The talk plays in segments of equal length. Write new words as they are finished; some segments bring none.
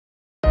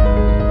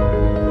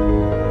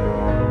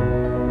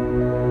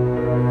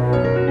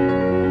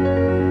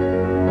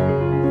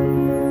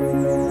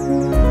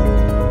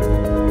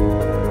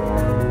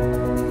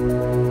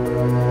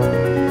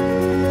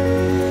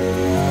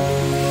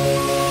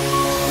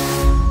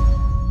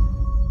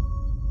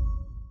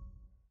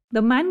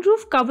The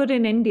mangrove cover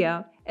in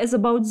India is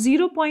about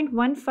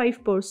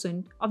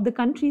 0.15% of the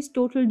country's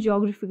total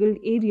geographical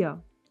area.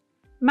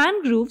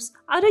 Mangroves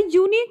are a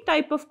unique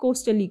type of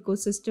coastal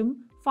ecosystem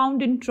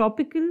found in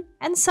tropical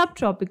and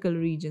subtropical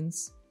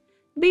regions.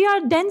 They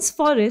are dense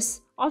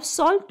forests of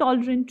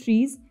salt-tolerant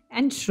trees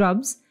and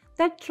shrubs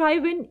that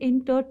thrive in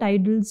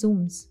intertidal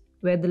zones,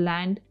 where the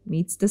land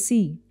meets the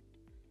sea.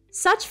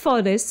 Such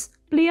forests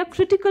play a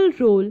critical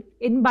role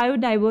in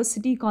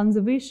biodiversity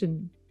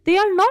conservation. They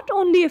are not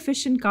only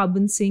efficient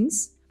carbon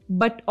sinks,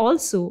 but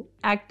also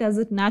act as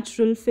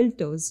natural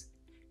filters,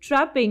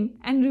 trapping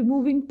and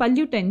removing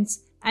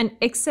pollutants and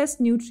excess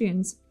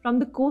nutrients from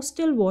the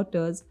coastal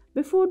waters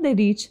before they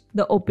reach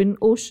the open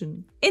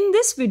ocean. In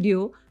this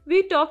video,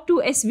 we talk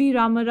to S.V.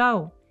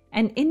 Ramarao,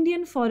 an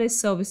Indian Forest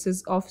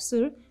Services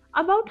officer,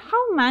 about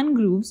how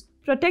mangroves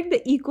protect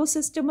the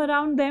ecosystem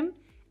around them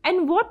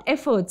and what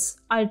efforts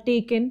are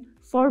taken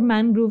for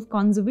mangrove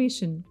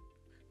conservation.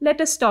 Let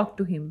us talk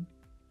to him.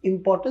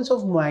 Importance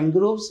of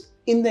mangroves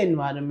in the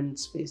environment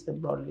space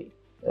broadly.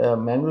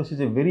 Mangroves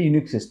is a very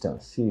unique system.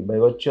 See, by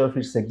virtue of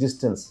its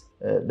existence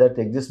that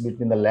exists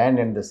between the land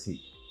and the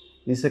sea.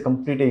 This is a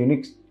completely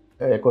unique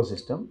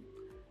ecosystem.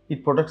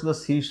 It protects the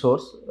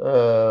seashores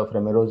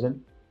from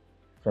erosion,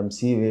 from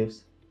sea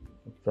waves,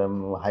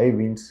 from high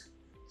winds,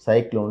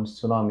 cyclones,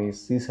 tsunamis,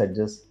 sea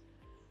surges,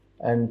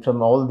 and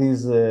from all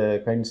these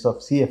kinds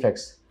of sea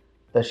effects.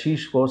 The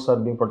seashores are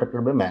being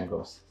protected by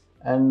mangroves.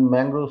 And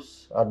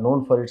mangroves are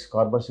known for its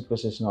carbon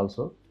sequestration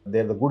also.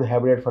 They are the good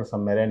habitat for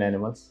some marine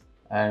animals.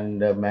 And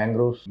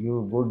mangroves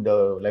give good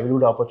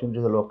livelihood opportunities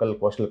to the local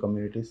coastal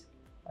communities.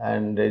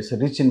 And it's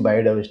rich in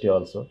biodiversity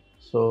also.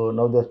 So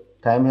now the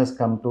time has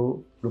come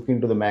to look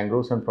into the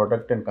mangroves and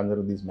protect and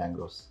conserve these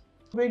mangroves.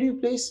 Where do you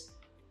place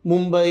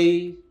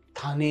Mumbai,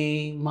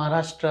 Thane,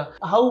 Maharashtra?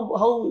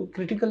 How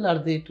critical are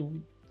they to?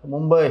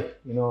 Mumbai,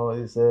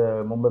 is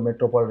a Mumbai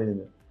metropolitan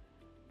region.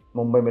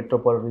 Mumbai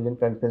metropolitan region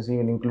contains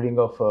even including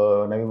of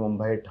Navi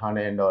Mumbai,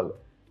 Thane and all.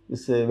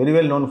 Is very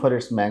well known for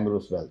its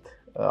mangroves wealth.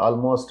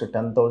 Almost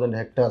 10,000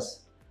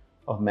 hectares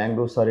of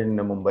mangroves are in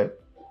Mumbai,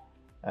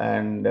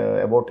 and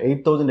about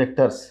 8,000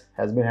 hectares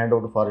has been handed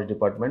over to Forest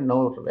Department.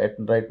 Now,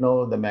 right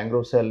now, the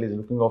mangrove cell is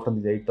looking after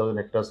these 8,000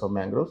 hectares of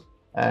mangroves,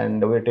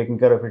 and we are taking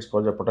care of its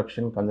project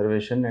protection,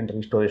 conservation, and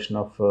restoration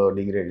of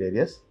degraded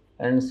areas.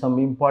 And some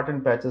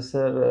important patches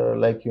are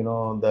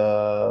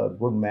the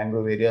good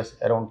mangrove areas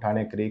around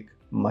Thane Creek,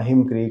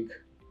 Mahim Creek,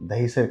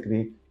 Dahisar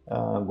Creek,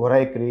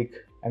 Gorai Creek,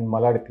 and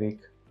Malad Creek.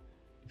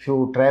 If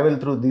you travel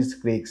through these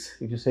creeks,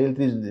 if you sail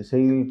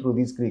through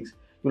these creeks,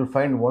 you will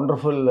find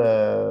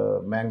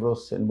wonderful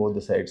mangroves in both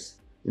the sides.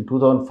 In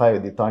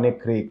 2005, the Thane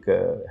Creek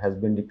has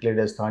been declared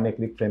as Thane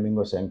Creek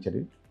Flamingo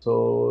Sanctuary.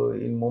 So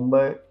in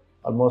Mumbai,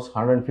 almost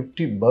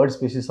 150 bird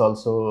species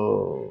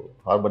also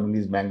harbor in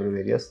these mangrove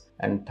areas.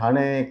 And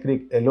Thane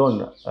Creek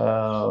alone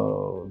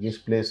gives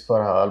place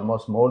for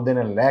almost more than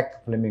 1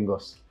 lakh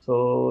flamingos.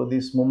 So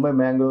these Mumbai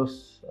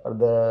mangroves are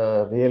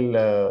the real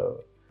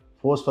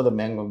force for the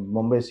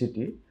Mumbai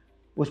city,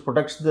 which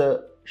protects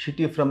the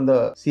city from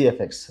the sea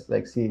effects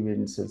like sea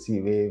winds,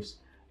 sea waves,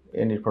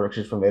 and it protects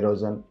it from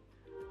erosion.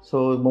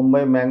 So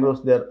Mumbai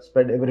mangroves, they are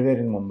spread everywhere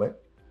in Mumbai.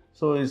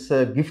 So it's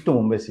a gift to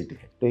Mumbai city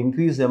to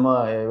increase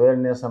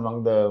awareness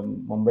among the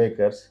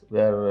Mumbaikars,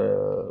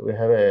 where we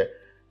have a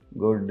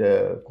good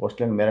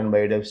coastal and marine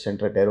biodiversity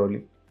center at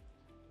Airoli.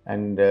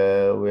 And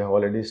we have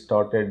already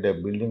started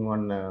building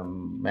one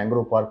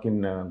mangrove park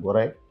in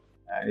Gorai,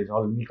 and it's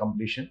all in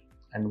completion.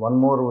 And one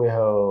more we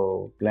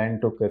have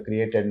planned to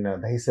create in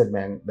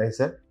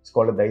Dahisar. It's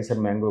called a Dahisar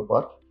Mangrove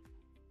Park.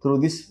 Through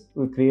this,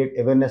 we create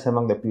awareness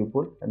among the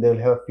people, and they will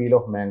have a feel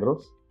of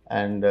mangroves.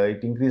 And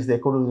it increases the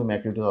ecotourism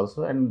activities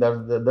also, and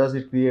thus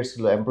it creates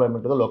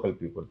employment to the local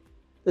people.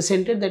 The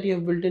center that you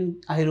have built in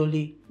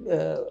Airoli,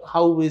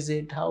 how is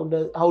it? How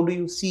do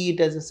you see it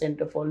as a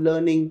center for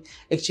learning,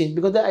 exchange?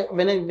 Because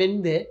when I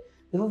went there,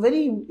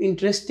 very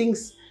interesting,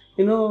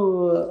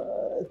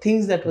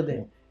 things that were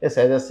there. Yes,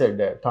 as I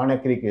said,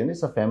 Thane Creek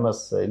is a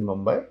famous in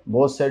Mumbai.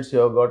 Both sides you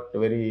have got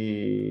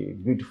very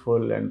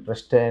beautiful and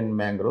pristine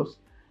mangroves,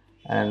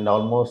 and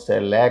almost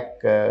 1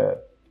 lakh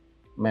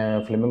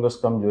flamingos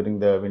come during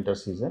the winter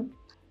season.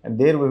 And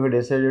there we have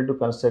decided to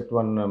construct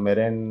one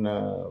marine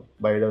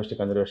biodiversity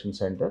conservation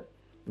center,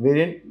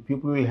 wherein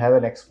people will have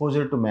an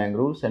exposure to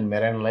mangroves and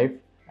marine life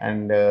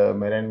and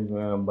marine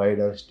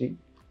biodiversity,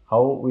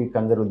 how we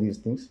conserve these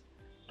things,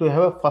 to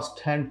have a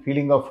first-hand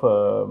feeling of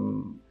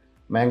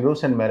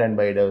mangroves and marine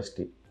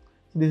biodiversity.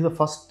 So this is the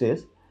first stage,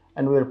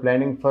 and we are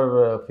planning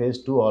for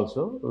phase 2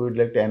 also. We would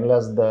like to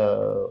enlarge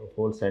the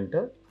whole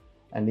center,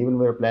 and even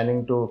we are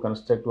planning to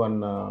construct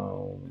one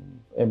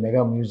a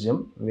mega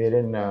museum,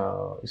 wherein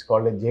it's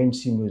called a giant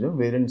sea museum,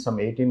 wherein some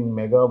 18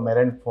 mega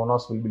marine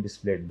faunas will be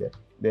displayed there.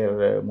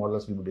 Their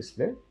models will be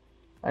displayed,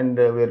 and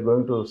we are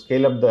going to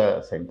scale up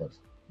the centers,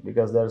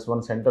 because there is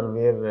one center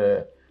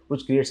where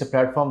which creates a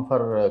platform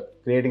for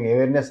creating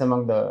awareness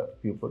among the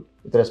people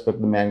with respect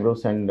to the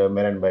mangroves and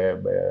marine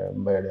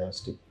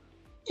biodiversity.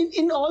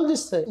 In all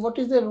this, what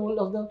is the role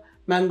of the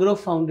Mangrove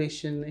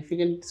Foundation. If you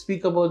can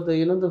speak about the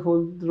the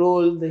whole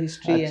role, the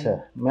history,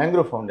 and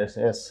Mangrove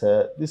Foundation. Yes,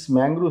 this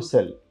mangrove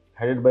cell,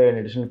 headed by an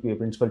additional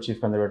principal chief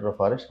conservator of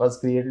forest, was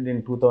created in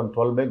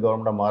 2012 by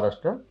Government of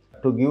Maharashtra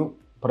to give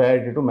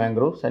priority to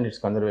mangroves and its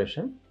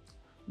conservation.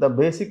 The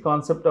basic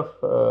concept of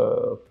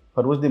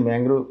for which the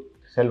mangrove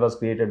cell was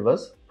created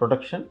was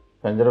protection,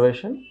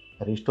 conservation,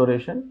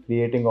 restoration,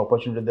 creating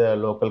opportunity to the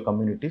local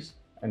communities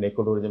and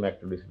ecotourism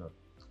activities.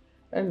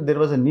 And there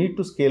was a need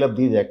to scale up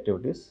these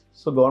activities.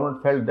 So government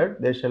felt that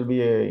there shall be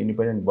an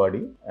independent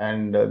body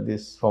and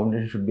this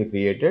foundation should be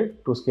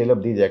created to scale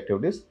up these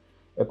activities.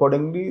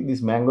 Accordingly,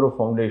 this Mangrove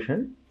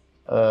Foundation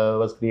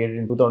was created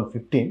in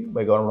 2015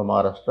 by Government of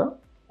Maharashtra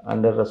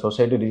under the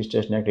Society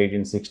Registration Act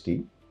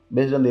 1860,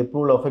 based on the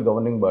approval of a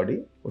governing body,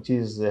 which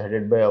is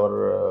headed by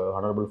our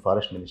Honorable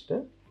Forest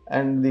Minister.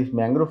 And the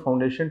Mangrove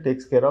Foundation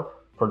takes care of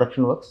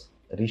protection works,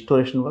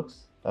 restoration works,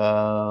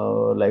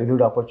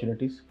 livelihood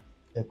opportunities,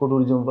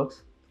 ecotourism works,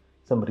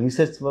 some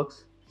research works,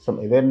 some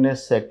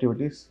awareness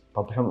activities.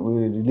 We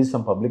release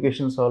some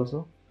publications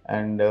also,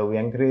 and we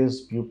encourage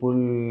people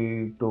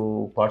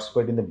to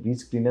participate in the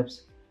beach cleanups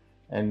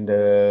and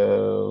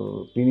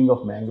cleaning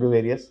of mangrove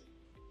areas,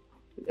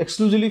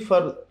 exclusively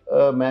for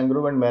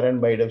mangrove and marine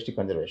biodiversity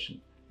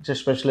conservation. It's a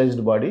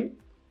specialized body,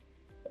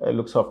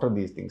 looks after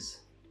these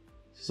things.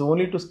 So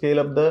only to scale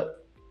up the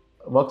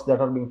works that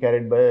are being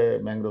carried by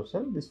Mangrove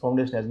Cell, this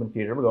foundation has been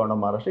created by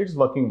Government of Maharashtra. It's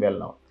working well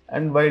now.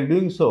 And while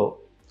doing so,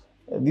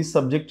 this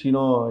subject,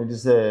 it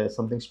is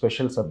something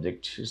special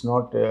subject. It's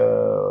not,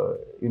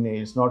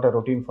 it's not a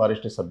routine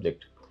forestry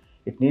subject.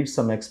 It needs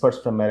some experts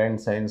from marine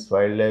science,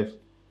 wildlife,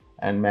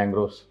 and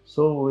mangroves.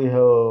 So we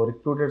have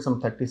recruited some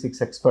 36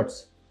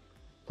 experts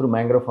through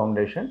Mangrove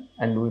Foundation,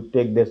 and we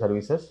take their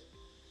services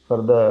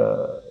for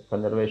the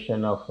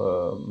conservation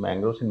of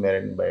mangroves and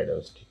marine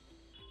biodiversity.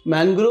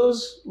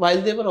 Mangroves,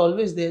 while they were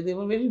always there, they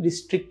were very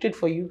restricted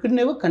for you. You could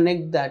never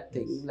connect that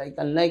thing. Yes. Like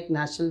unlike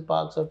national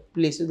parks or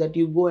places that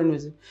you go and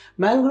visit,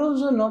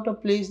 mangroves are not a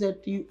place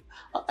that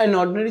an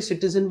ordinary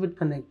citizen would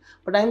connect.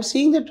 But I'm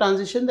seeing the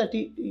transition that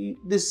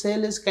this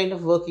cell is kind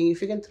of working.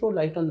 If you can throw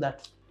light on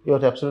that. You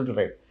are absolutely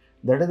right.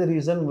 That is the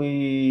reason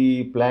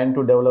we plan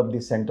to develop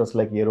these centers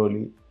like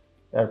Yeroli.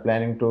 We are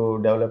planning to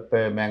develop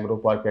a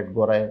mangrove park at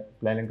Gorai,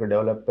 planning to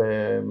develop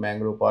a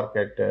mangrove park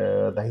at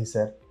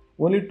Dahisar,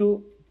 only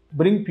to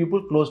bring people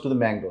close to the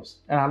mangroves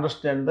and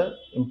understand the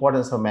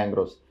importance of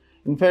mangroves.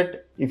 In fact,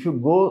 if you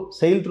go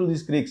sail through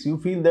these creeks, you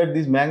feel that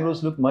these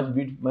mangroves look much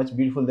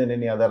beautiful than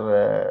any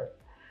other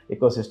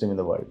ecosystem in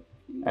the world.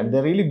 And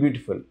they're really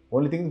beautiful.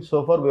 Only thing,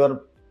 so far we are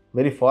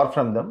very far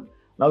from them.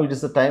 Now it is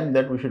the time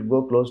that we should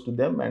go close to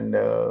them and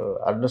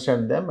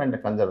understand them and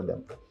conserve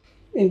them.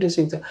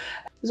 Interesting, sir.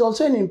 There's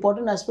also an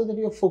important aspect that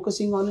you're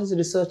focusing on is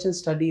research and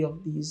study of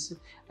these.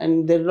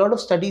 And there are a lot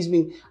of studies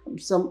being,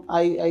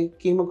 I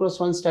came across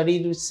one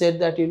study which said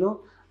that,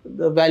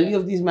 the value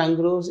of these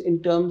mangroves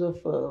in terms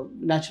of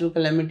natural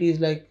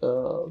calamities like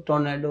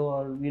tornado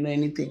or,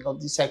 anything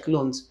of these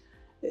cyclones.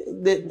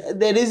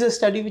 There is a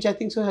study which I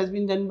think so has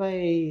been done by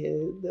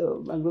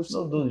the mangroves.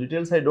 No, those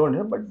details I don't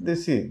have, but they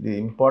see the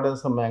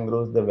importance of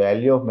mangroves, the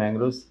value of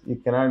mangroves,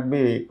 it cannot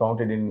be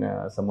counted in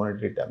some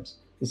monetary terms.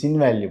 It's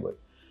invaluable.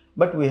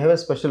 But we have a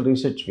special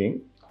research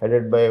wing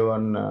headed by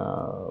one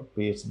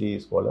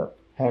PhD scholar,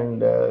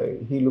 and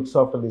he looks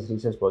after these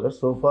research projects.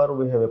 So far,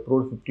 we have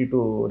approved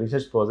 52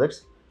 research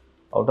projects.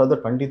 Out of the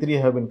 23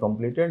 have been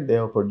completed. They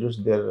have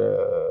produced their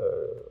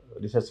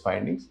research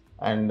findings,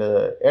 and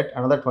yet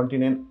another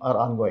 29 are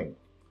ongoing.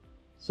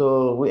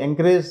 So we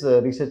encourage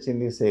research in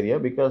this area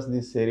because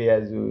this area,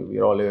 as we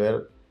are all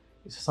aware,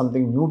 is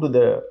something new to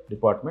the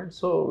department.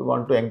 So we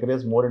want to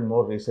encourage more and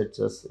more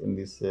researchers in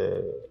this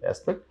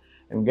aspect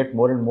and get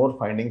more and more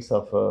findings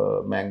of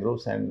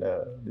mangroves and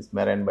this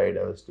marine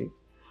biodiversity,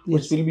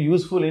 which will be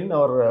useful in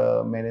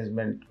our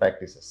management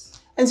practices.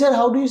 And sir,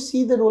 how do you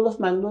see the role of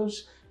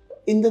mangroves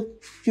in the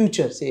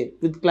future, say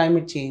with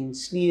climate change,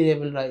 sea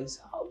level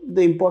rise?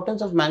 The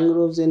importance of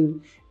mangroves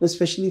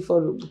especially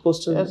for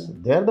coastal. Yes,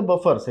 they are the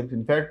buffers.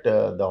 In fact,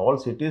 the whole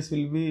cities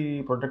will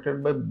be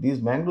protected by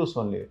these mangroves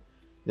only.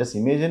 Just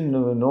imagine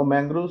no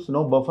mangroves,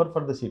 no buffer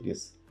for the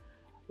cities.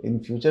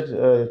 In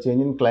future,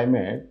 change in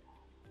climate,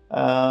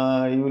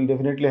 you will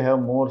definitely have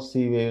more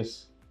sea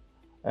waves,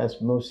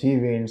 more sea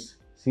winds,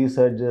 sea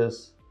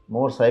surges,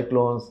 more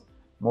cyclones,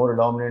 more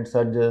dominant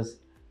surges,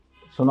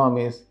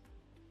 tsunamis,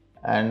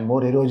 and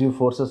more erosive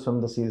forces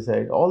from the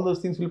seaside. All those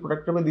things will be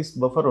protected by this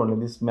buffer only,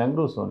 these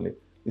mangroves only.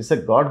 It's a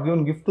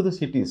God-given gift to the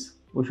cities.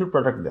 We should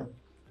protect them.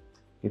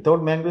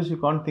 Without mangroves, you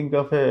can't think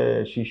of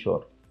a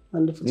seashore.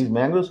 Wonderful. These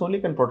mangroves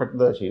only can protect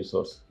the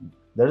seashores.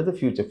 That is the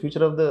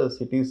future of the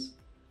cities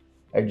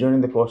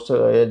adjoining the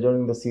coastal,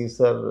 adjoining the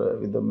seas are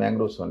with the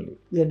mangroves only.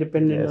 They are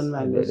dependent on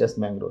mangroves. Just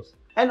mangroves.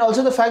 And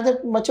also the fact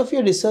that much of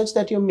your research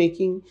that you're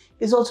making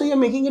is also you're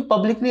making it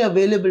publicly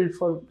available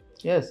for.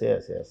 Yes.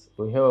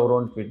 We have our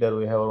own Twitter,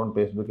 we have our own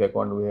Facebook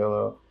account, we have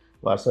a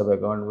WhatsApp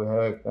account, we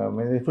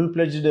have a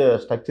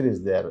full-fledged structure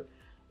is there.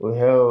 We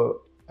have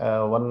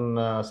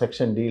one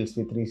section deals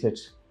with research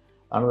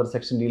Another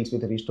section deals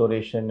with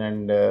restoration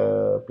and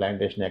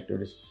plantation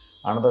activities.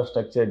 Another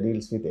structure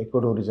deals with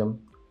ecotourism.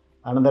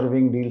 Another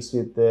wing deals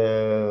with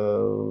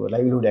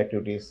livelihood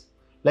activities.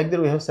 Like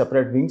that, we have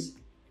separate wings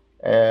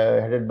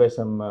headed by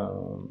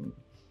some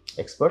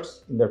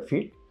experts in that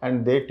field,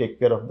 and they take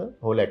care of the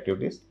whole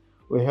activities.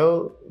 We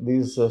have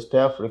these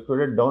staff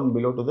recruited down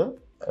below to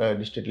the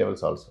district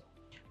levels also.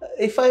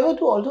 If I were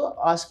to also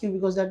ask you,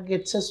 because that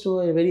gets us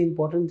to a very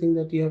important thing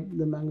that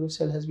the mangrove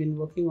cell has been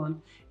working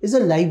on, is a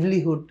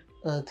livelihood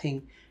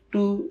thing,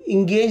 to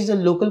engage the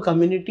local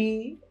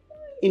community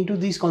into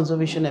these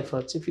conservation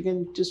efforts. If you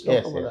can just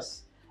talk about that.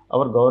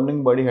 Our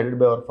governing body headed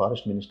by our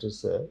forest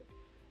ministers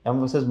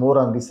emphasizes more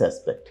on this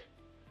aspect.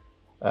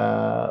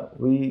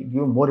 We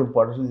give more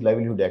importance to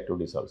livelihood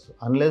activities also.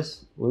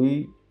 Unless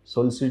we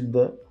solicit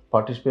the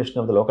participation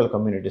of the local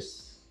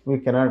communities, we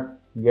cannot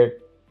get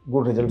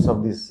good results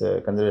of these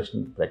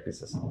conservation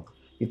practices.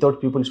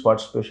 Without people's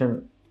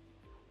participation,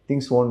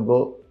 things won't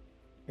go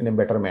in a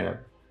better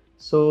manner.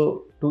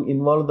 So, to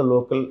involve the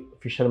local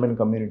fishermen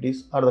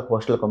communities or the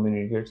coastal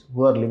communities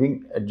who are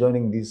living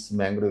adjoining these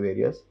mangrove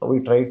areas,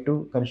 we try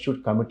to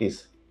constitute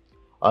committees.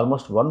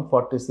 Almost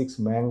 146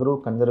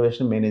 mangrove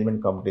conservation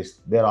management committees.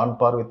 They are on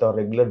par with our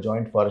regular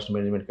joint forest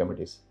management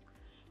committees.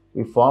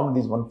 We formed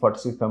these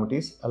 146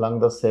 committees along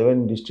the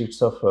 7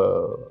 districts of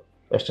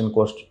western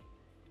coast,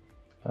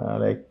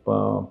 like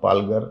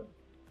Palghar,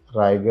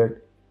 Raigad,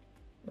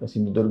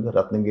 Sindhudurg,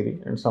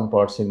 Ratnagiri, and some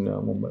parts in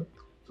Mumbai.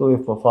 So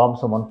we formed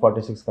some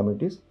 146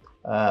 committees.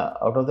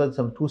 Out of that,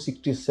 some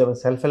 267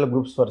 self-help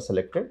groups were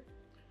selected.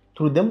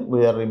 Through them,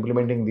 we are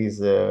implementing these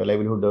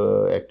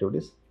livelihood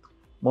activities.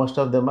 Most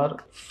of them are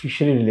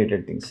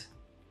fishery-related things: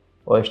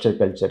 oyster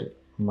culture,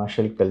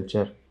 mussel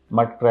culture,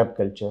 mud crab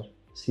culture,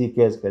 sea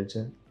cage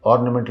culture,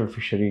 ornamental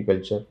fishery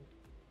culture,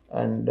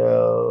 and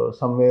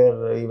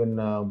somewhere even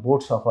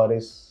boat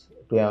safaris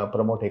to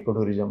promote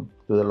ecotourism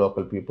to the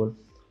local people.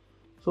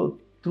 So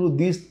through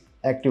these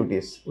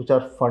activities, which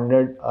are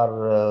funded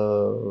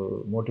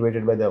or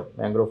motivated by the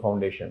Mangrove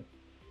Foundation,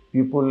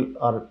 people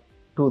are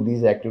to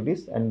these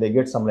activities and they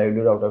get some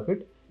livelihood out of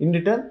it. In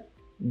return,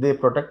 they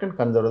protect and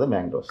conserve the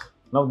mangroves.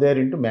 Now they are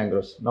into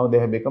mangroves. Now they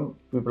have become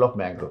people of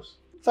mangroves.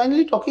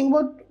 Finally, talking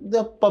about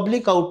the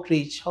public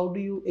outreach, how do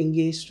you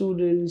engage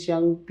students,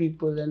 young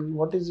people, and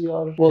what is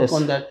your work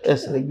on that?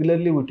 Yes,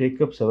 regularly we take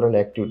up several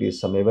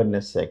activities, some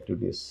awareness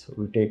activities.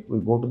 We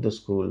go to the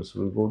schools,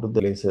 we go to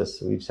the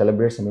places, we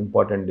celebrate some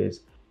important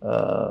days.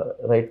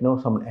 Right now,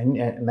 some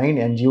 9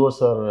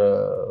 NGOs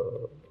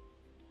are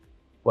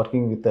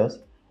working with us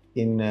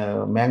in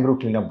mangrove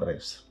cleanup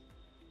drives.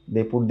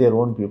 They put their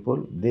own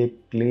people, they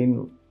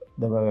clean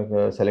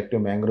the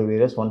selective mangrove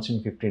areas once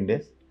in 15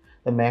 days.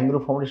 The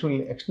Mangrove Foundation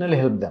will externally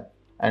help them,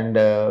 and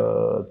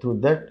through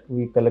that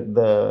we collect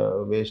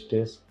the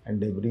wastage and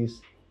debris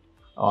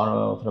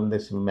from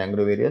these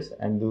mangrove areas,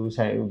 and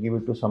we give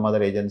it to some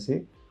other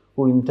agency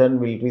who in turn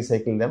will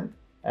recycle them,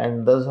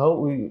 and that's how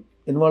we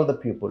involve the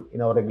people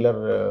in our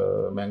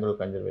regular mangrove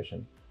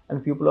conservation.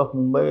 And people of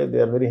Mumbai,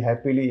 they are very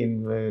happily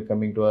in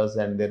coming to us,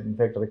 and they're in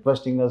fact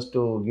requesting us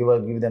to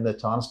give them the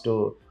chance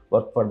to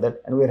work for that,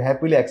 and we are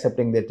happily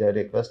accepting that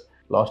request.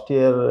 Last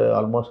year,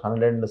 almost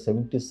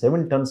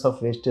 177 tons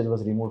of wastage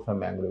was removed from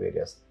mangrove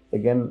areas.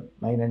 Again,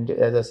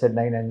 as I said,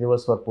 9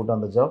 NGOs were put on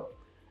the job,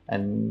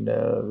 and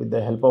with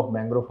the help of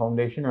Mangrove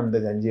Foundation and the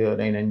 9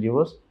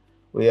 NGOs,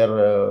 we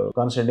are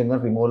concentrating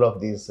on removal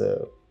of these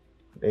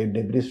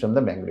debris from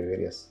the mangrove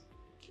areas.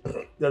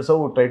 That's how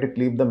we try to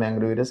keep the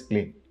mangrove areas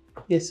clean.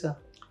 Yes, sir.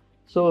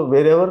 So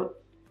wherever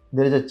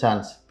there is a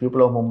chance,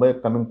 people of Mumbai are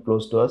coming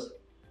close to us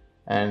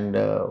and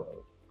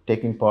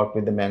taking part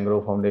with the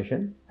Mangrove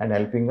Foundation and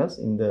helping us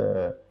in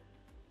the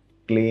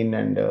clean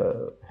and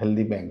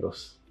healthy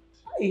mangroves.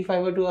 If I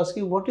were to ask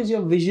you, what is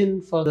your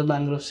vision for the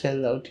mangrove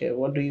cell out here?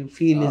 What do you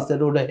feel is the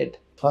road ahead?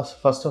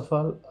 First of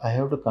all, I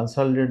have to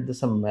consolidate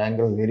some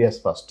mangrove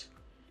areas first.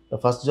 The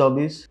first job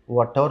is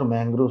whatever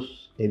mangrove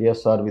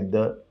areas are with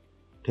the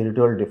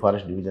territorial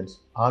forest divisions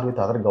or with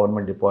other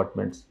government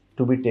departments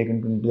to be taken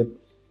into the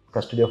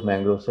custody of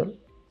mangrove cell,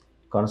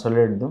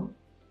 consolidate them,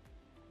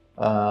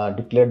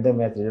 declare them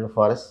as regional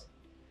forests,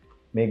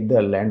 make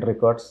the land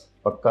records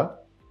pakka,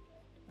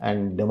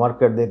 and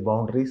demarcate their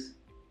boundaries,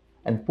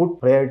 and put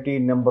priority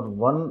number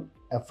 1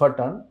 effort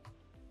on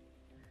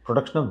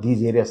protection of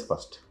these areas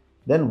first.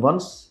 Then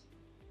once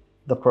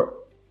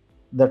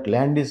that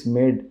land is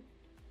made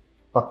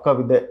pakka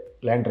with the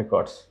land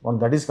records,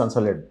 once that is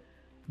consolidated,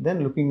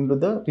 then looking into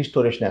the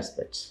restoration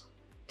aspects.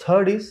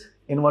 Third is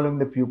involving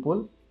the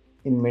people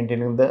in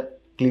maintaining the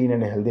clean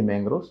and healthy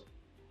mangroves,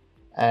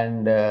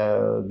 and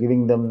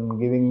giving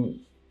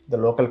the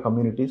local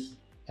communities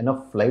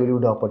enough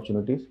livelihood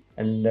opportunities,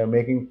 and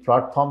making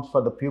platforms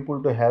for the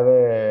people to have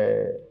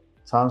a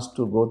chance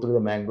to go through the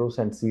mangroves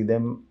and see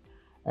them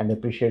and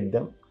appreciate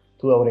them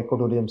through our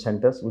ecotourism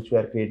centers, which we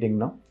are creating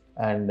now,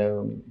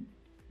 and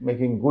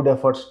making good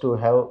efforts to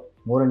have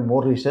more and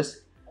more research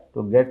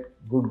to get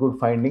good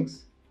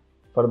findings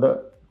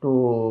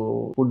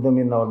to put them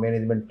in our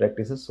management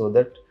practices, so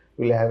that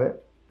we'll have a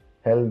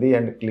healthy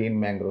and clean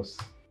mangroves.